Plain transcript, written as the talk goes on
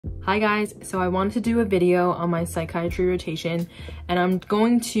Hi guys, so I wanted to do a video on my psychiatry rotation, and I'm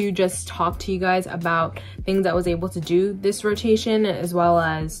going to just talk to you guys about things I was able to do this rotation, as well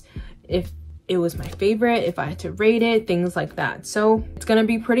as if it was my favorite, if I had to rate it, things like that. So it's gonna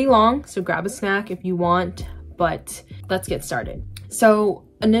be pretty long, so grab a snack if you want, but let's get started. So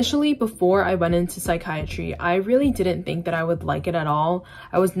initially, before I went into psychiatry, I really didn't think that I would like it at all.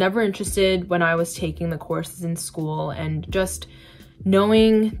 I was never interested when I was taking the courses in school, and just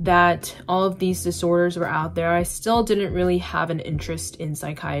knowing that all of these disorders were out there, I still didn't really have an interest in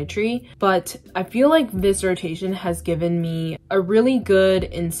psychiatry. But I feel like this rotation has given me a really good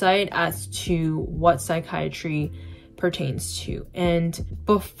insight as to what psychiatry pertains to. And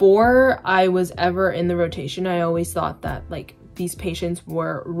before I was ever in the rotation, I always thought that these patients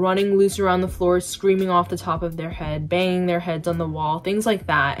were running loose around the floor, screaming off the top of their head, banging their heads on the wall, things like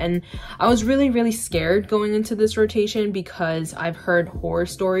that. And I was really scared going into this rotation because I've heard horror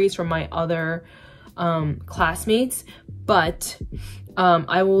stories from my other classmates. But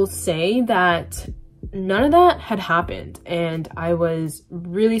I will say that none of that had happened, and I was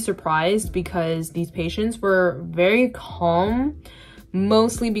really surprised because these patients were very calm,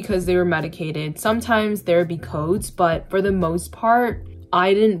 mostly because they were medicated. Sometimes there would be codes, but for the most part,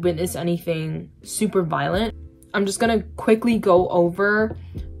 I didn't witness anything super violent. I'm just gonna quickly go over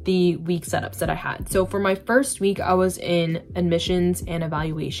the week setups that I had. So for my first week, I was in admissions and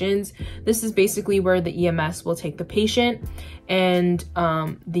evaluations. This is basically where the EMS will take the patient, and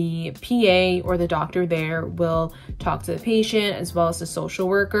the PA or the doctor there will talk to the patient as well as the social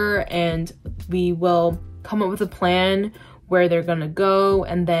worker, and we will come up with a plan where they're gonna go,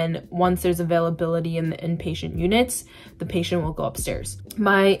 and then once there's availability in the inpatient units, the patient will go upstairs.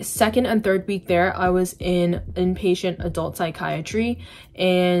 My second and third week there, I was in inpatient adult psychiatry,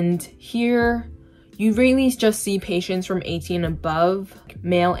 and here you really just see patients from 18 and above,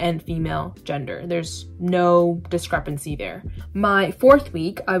 male and female gender. There's no discrepancy there. My fourth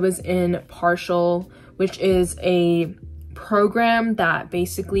week, I was in partial, which is a program that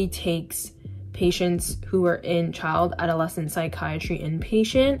basically takes patients who are in child adolescent psychiatry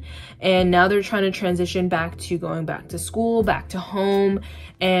inpatient, and now they're trying to transition back to going back to school, back to home.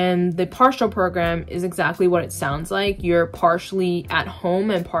 And the partial program is exactly what it sounds like. You're partially at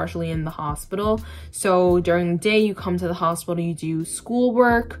home and partially in the hospital. So during the day, you come to the hospital, you do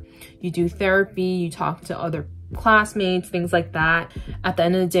schoolwork, you do therapy, you talk to other classmates, things like that. At the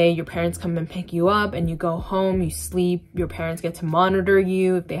end of the day, your parents come and pick you up, and you go home, you sleep. Your parents get to monitor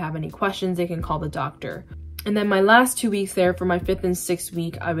you. If they have any questions, they can call the doctor. And then my last 2 weeks there, for my fifth and sixth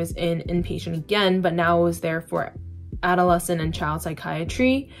week, I was in inpatient again, but now I was there for adolescent and child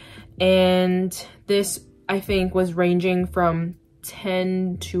psychiatry. And this, I think, was ranging from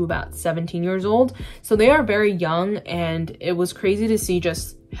 10 to about 17 years old. So they are very young, and it was crazy to see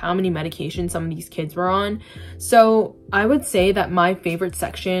just how many medications some of these kids were on. So I would say that my favorite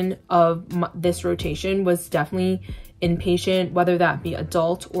section of this rotation was definitely inpatient, whether that be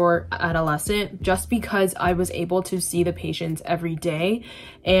adult or adolescent, just because I was able to see the patients every day,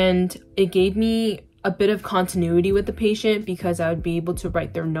 and it gave me a bit of continuity with the patient because I would be able to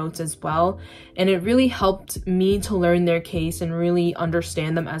write their notes as well. And it really helped me to learn their case and really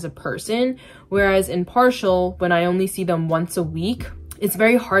understand them as a person. Whereas in partial, when I only see them once a week, it's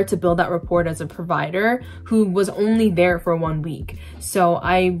very hard to build that rapport as a provider who was only there for 1 week. So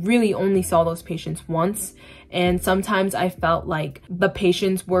I really only saw those patients once. And sometimes I felt like the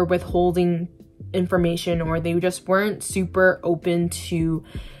patients were withholding information, or they just weren't super open to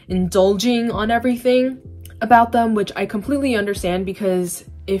indulging on everything about them, which I completely understand, because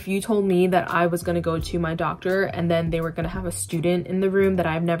if you told me that I was going to go to my doctor and then they were going to have a student in the room that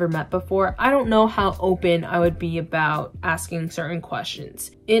I've never met before, I don't know how open I would be about asking certain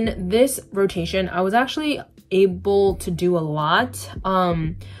questions. In this rotation, I was actually able to do a lot.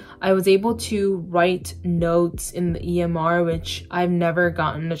 I was able to write notes in the EMR, which I've never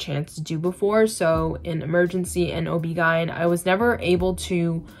gotten a chance to do before. So in emergency and OB-GYN, I was never able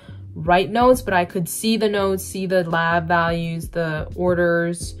to write notes, but I could see the notes, see the lab values, the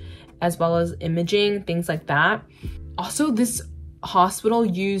orders, as well as imaging, things like that. Also, this hospital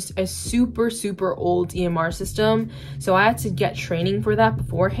used a super old EMR system, so I had to get training for that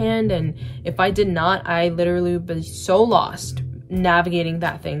beforehand, and if I did not, I literally would be so lost navigating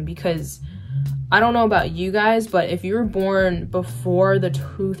that thing, because I don't know about you guys, but if you were born before the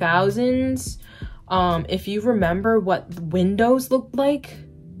 2000s, if you remember what Windows looked like,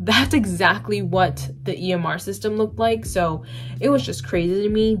 that's exactly what the EMR system looked like. So it was just crazy to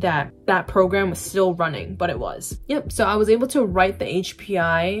me that that program was still running, but it was. Yep, so I was able to write the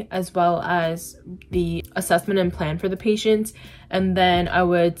HPI as well as the assessment and plan for the patients, and then I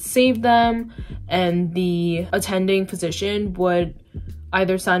would save them, and the attending physician would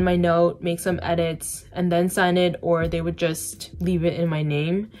either sign my note, make some edits, and then sign it, or they would just leave it in my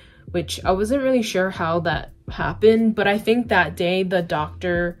name, which I wasn't really sure how that happened, but I think that day the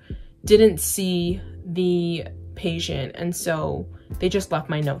doctor didn't see the patient, and so they just left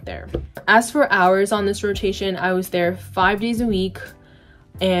my note there. As for hours on this rotation, I was there 5 days a week,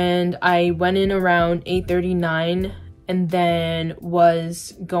 and I went in around 8:39 and then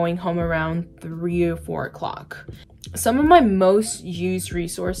was going home around 3 or 4 o'clock. Some of my most used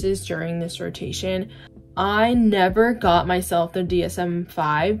resources during this rotation, I never got myself the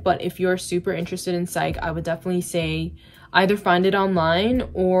DSM-5, but if you're super interested in psych, I would definitely say either find it online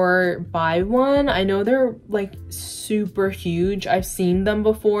or buy one. I know they're like super huge. I've seen them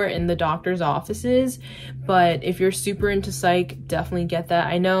before in the doctor's offices, but if you're super into psych, definitely get that.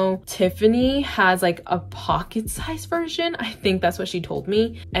 I know Tiffany has like a pocket-sized version. I think that's what she told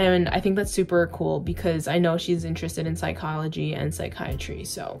me, and I think that's super cool because I know she's interested in psychology and psychiatry.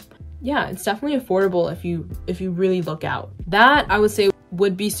 So yeah, it's definitely affordable if you really look out. That I would say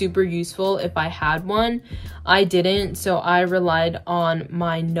would be super useful if I had one. I didn't, so I relied on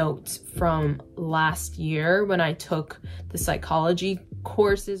my notes from last year when I took the psychology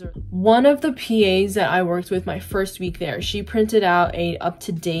courses. One of the PAs that I worked with my first week there, she printed out a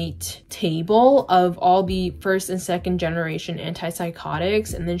up-to-date table of all the first and second generation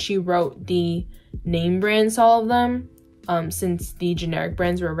antipsychotics, and then she wrote the name brands, all of them, since the generic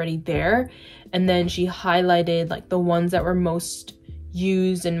brands were already there, and then she highlighted like the ones that were most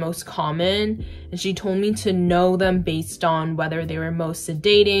used and most common, and she told me to know them based on whether they were most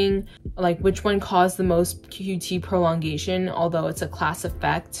sedating, like which one caused the most QT prolongation, although it's a class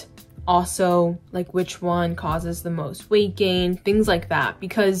effect, also like which one causes the most weight gain, things like that,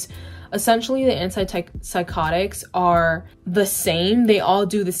 because essentially the antipsychotics are the same, they all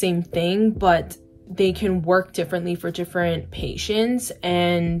do the same thing, but they can work differently for different patients.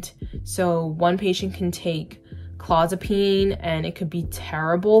 And so one patient can take clozapine and it could be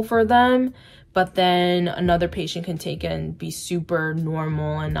terrible for them, but then another patient can take it and be super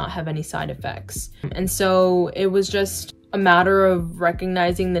normal and not have any side effects. And so it was just a matter of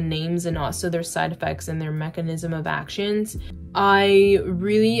recognizing the names and also their side effects and their mechanism of actions. I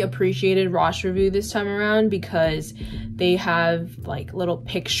really appreciated Rosh Review this time around because they have like little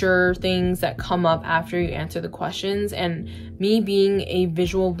picture things that come up after you answer the questions, and me being a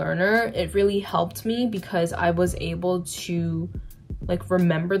visual learner, it really helped me because I was able to like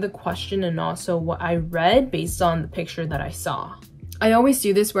remember the question and also what I read based on the picture that I saw. I always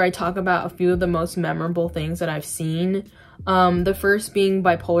do this where I talk about a few of the most memorable things that I've seen. The first being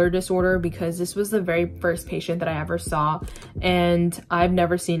bipolar disorder, because this was the very first patient that I ever saw, and I've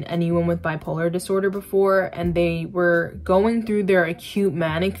never seen anyone with bipolar disorder before, and they were going through their acute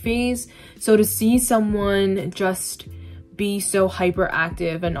manic phase. So to see someone just be so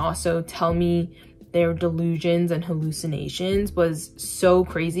hyperactive and also tell me their delusions and hallucinations was so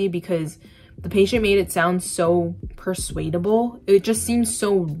crazy, because the patient made it sound so persuadable. It just seems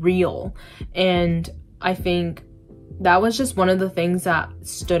so real, and I think that was just one of the things that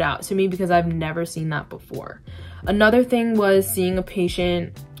stood out to me because I've never seen that before. Another thing was seeing a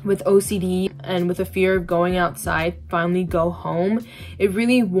patient with OCD and with a fear of going outside finally go home. It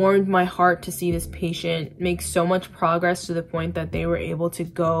really warmed my heart to see this patient make so much progress to the point that they were able to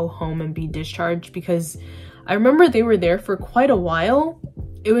go home and be discharged, because I remember they were there for quite a while.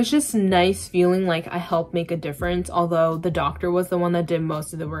 It was just nice feeling like I helped make a difference, although the doctor was the one that did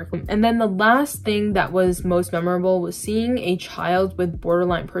most of the work. And then the last thing that was most memorable was seeing a child with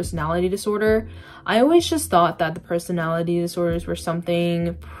borderline personality disorder. I always just thought that the personality disorders were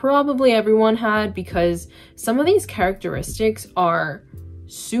something probably everyone had, because some of these characteristics are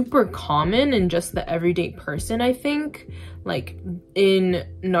super common in just the everyday person, I think. Like in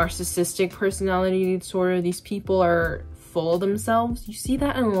narcissistic personality disorder, these people are full of themselves. You see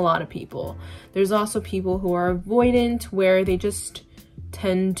that in a lot of people. There's also people who are avoidant, where they just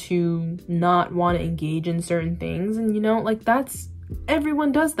tend to not want to engage in certain things, and you know, like that's,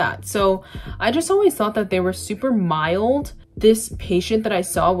 everyone does that. So I just always thought that they were super mild. This patient that I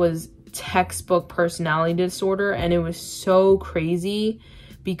saw was textbook personality disorder, and it was so crazy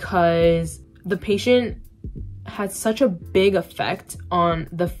because the patient had such a big effect on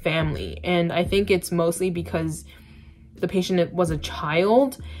the family, and I think it's mostly because the patient was a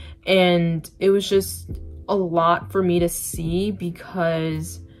child, and it was just a lot for me to see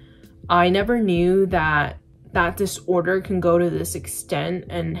because I never knew that that disorder can go to this extent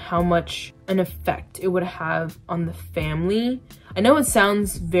and how much an effect it would have on the family. I know it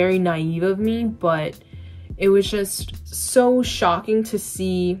sounds very naive of me, but it was just so shocking to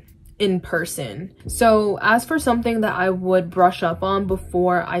see in person. So as for something that I would brush up on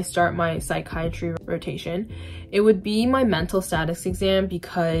before I start my psychiatry rotation, it would be my mental status exam,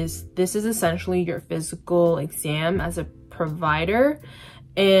 because this is essentially your physical exam as a provider,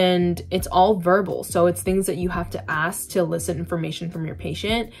 and it's all verbal. So it's things that you have to ask to elicit information from your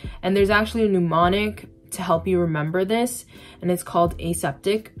patient. And there's actually a mnemonic to help you remember this, and it's called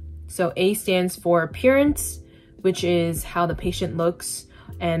aseptic. So A stands for appearance, which is how the patient looks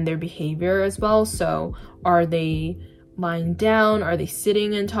and their behavior as well. So are they lying down? Are they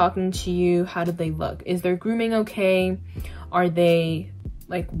sitting and talking to you? How do they look? Is their grooming okay? Are they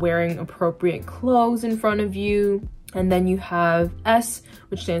like wearing appropriate clothes in front of you? And then you have S,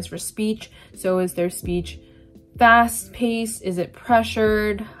 which stands for speech. So is their speech fast paced? Is it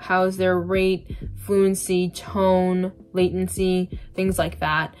pressured? How is their rate, fluency, tone, latency, things like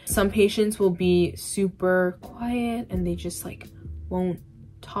that. Some patients will be super quiet and they just like won't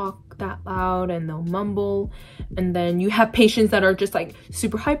talk that loud and they'll mumble. And then you have patients that are just like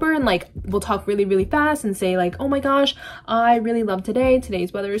super hyper and like will talk really, really fast and say like, oh my gosh, I really love today.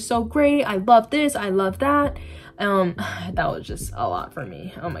 Today's weather is so great. I love this. I love that. That was just a lot for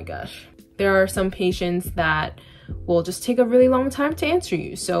me. Oh my gosh. There are some patients that will just take a really long time to answer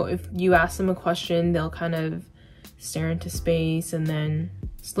you. So if you ask them a question, they'll kind of stare into space and then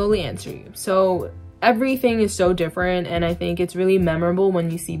slowly answer you. So everything is so different, and I think it's really memorable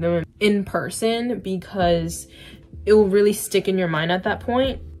when you see them in person because it will really stick in your mind at that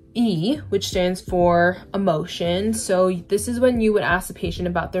point. E, which stands for emotion. So this is when you would ask the patient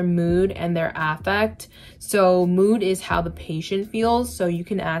about their mood and their affect. So mood is how the patient feels. So you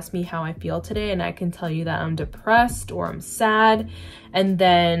can ask me how I feel today and I can tell you that I'm depressed or I'm sad. And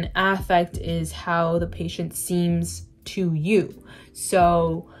then affect is how the patient seems to you.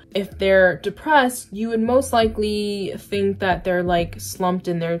 So if they're depressed, you would most likely think that they're like slumped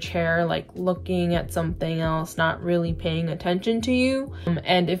in their chair, like looking at something else, not really paying attention to you.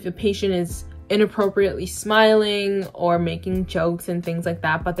 And if a patient is inappropriately smiling or making jokes and things like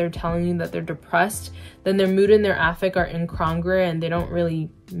that, but they're telling you that they're depressed, then their mood and their affect are incongruent and they don't really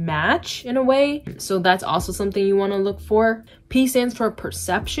match in a way. So that's also something you want to look for. P stands for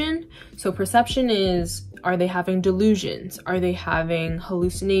perception. So perception is, are they having delusions? Are they having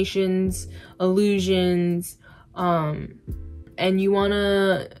hallucinations, illusions? And you want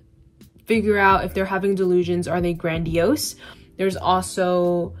to figure out if they're having delusions, are they grandiose? There's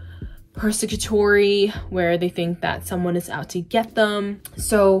also persecutory, where they think that someone is out to get them.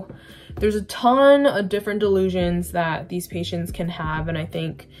 So there's a ton of different delusions that these patients can have, and I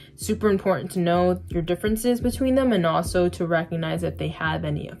think super important to know your differences between them and also to recognize if they have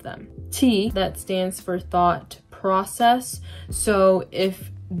any of them. T, that stands for thought process. So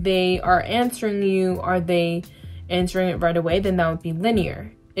if they are answering you, are they answering it right away? Then that would be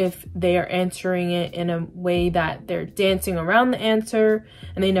linear. If they are answering it in a way that they're dancing around the answer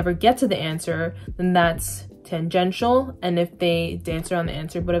and they never get to the answer, then that's tangential. And if they dance around the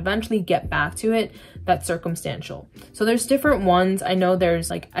answer but eventually get back to it, that's circumstantial. So there's different ones. I know there's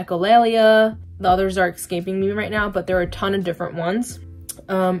like echolalia. The others are escaping me right now, but there are a ton of different ones.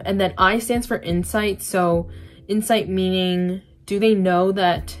 And then I stands for insight. So insight meaning, do they know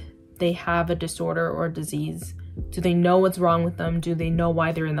that they have a disorder or a disease? Do they know what's wrong with them? Do they know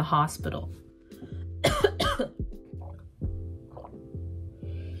why they're in the hospital? Oh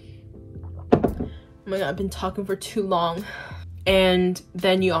my god, I've been talking for too long. And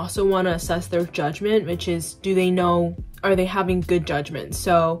then you also want to assess their judgment, which is, do they know, are they having good judgment?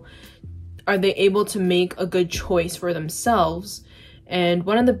 So are they able to make a good choice for themselves? And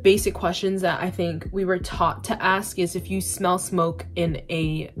one of the basic questions that I think we were taught to ask is, if you smell smoke in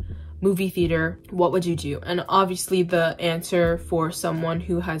a movie theater, what would you do? And obviously the answer for someone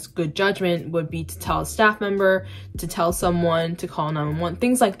who has good judgment would be to tell a staff member, to tell someone, to call 911,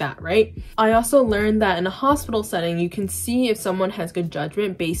 things like that, right? I also learned that in a hospital setting, you can see if someone has good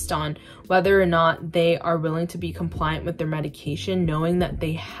judgment based on whether or not they are willing to be compliant with their medication, knowing that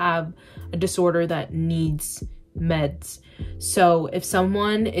they have a disorder that needs meds. So if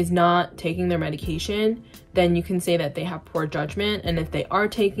someone is not taking their medication, then you can say that they have poor judgment. And if they are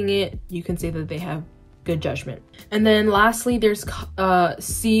taking it, you can say that they have good judgment. And then lastly, there's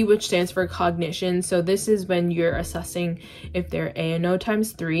C, which stands for cognition. So this is when you're assessing if they're ANO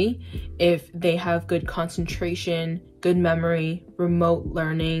times 3, if they have good concentration, good memory, remote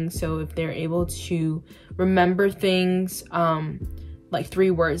learning. So if they're able to remember things, like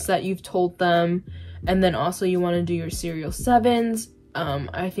 3 words that you've told them. And then also you want to do your serial 7s,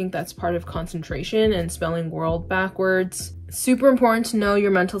 I think that's part of concentration and spelling world backwards. Super important to know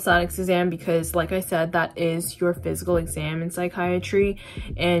your mental statics exam because, like I said, that is your physical exam in psychiatry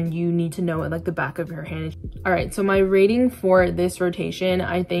and you need to know it like the back of your hand. All right, so my rating for this rotation,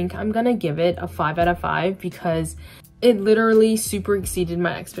 I think I'm gonna give it a 5 out of 5 because it literally super exceeded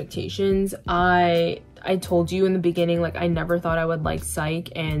my expectations. I told you in the beginning, like I never thought I would like psych,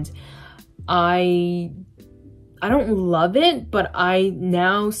 and I don't love it, but I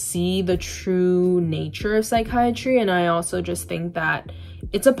now see the true nature of psychiatry, and I also just think that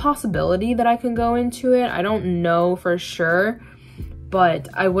it's a possibility that I can go into it. I don't know for sure, but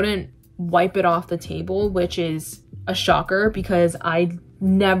I wouldn't wipe it off the table, which is a shocker because I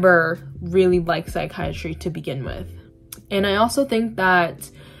never really liked psychiatry to begin with. And I also think that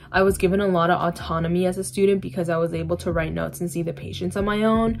I was given a lot of autonomy as a student because I was able to write notes and see the patients on my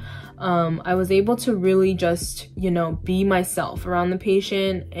own. I was able to really just, you know, be myself around the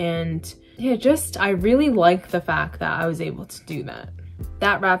patient, and yeah, I really like the fact that I was able to do that.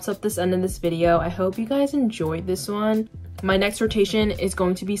 That wraps up this end of this video. I hope you guys enjoyed this one. My next rotation is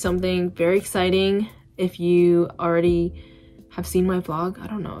going to be something very exciting. If you already have seen my vlog, I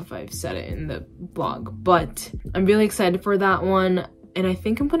don't know if I've said it in the vlog, but I'm really excited for that one. And I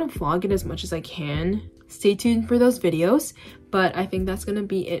think I'm gonna vlog it as much as I can. Stay tuned for those videos, but I think that's gonna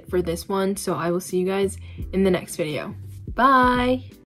be it for this one. So I will see you guys in the next video. Bye!